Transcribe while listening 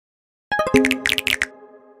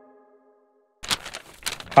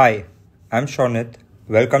Hi, I'm Shonit.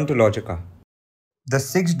 Welcome to Logiqa. The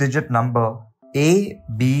 6-digit number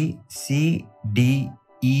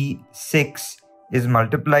ABCDE6 is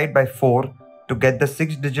multiplied by 4 to get the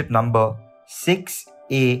 6-digit number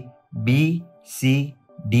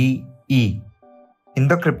 6ABCDE. In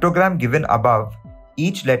the cryptogram given above,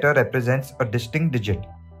 each letter represents a distinct digit.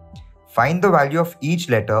 Find the value of each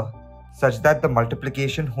letter such that the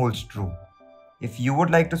multiplication holds true. If you would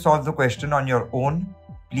like to solve the question on your own,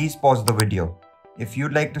 please pause the video. If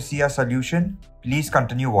you'd like to see a solution, please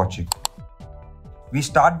continue watching. We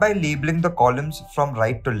start by labeling the columns from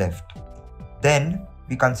right to left. Then,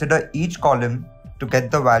 we consider each column to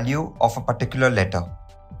get the value of a particular letter.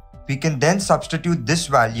 We can then substitute this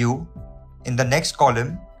value in the next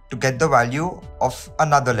column to get the value of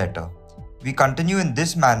another letter. We continue in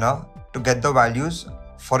this manner to get the values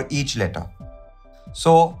for each letter.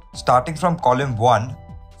 So, starting from column 1,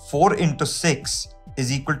 4 into 6 is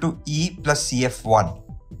equal to E plus CF1.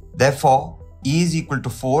 Therefore, E is equal to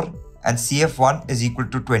 4 and CF1 is equal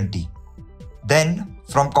to 20. Then,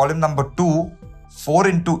 from column number 2, 4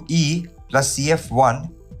 into E plus CF1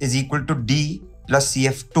 is equal to D plus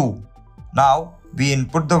CF2. Now, we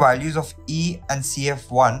input the values of E and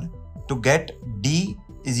CF1 to get D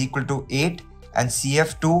is equal to 8 and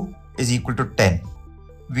CF2 is equal to 10.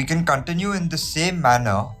 We can continue in the same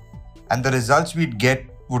manner and the results we'd get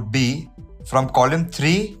would be from column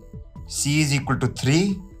 3, C is equal to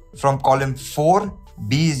 3, from column 4,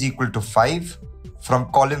 B is equal to 5, from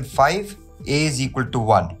column 5, A is equal to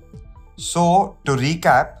 1. So, to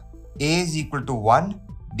recap, A is equal to 1,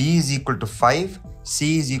 B is equal to 5,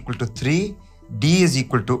 C is equal to 3, D is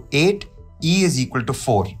equal to 8, E is equal to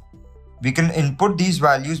 4. We can input these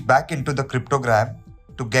values back into the cryptogram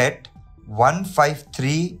to get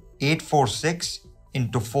 153846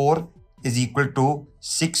 into 4 is equal to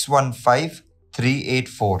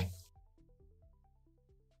 615384.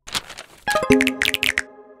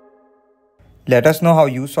 Let us know how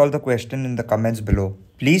you solve the question in the comments below.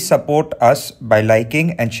 Please support us by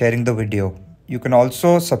liking and sharing the video. You can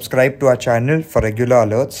also subscribe to our channel for regular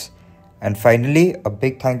alerts. And finally, a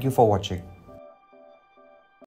big thank you for watching.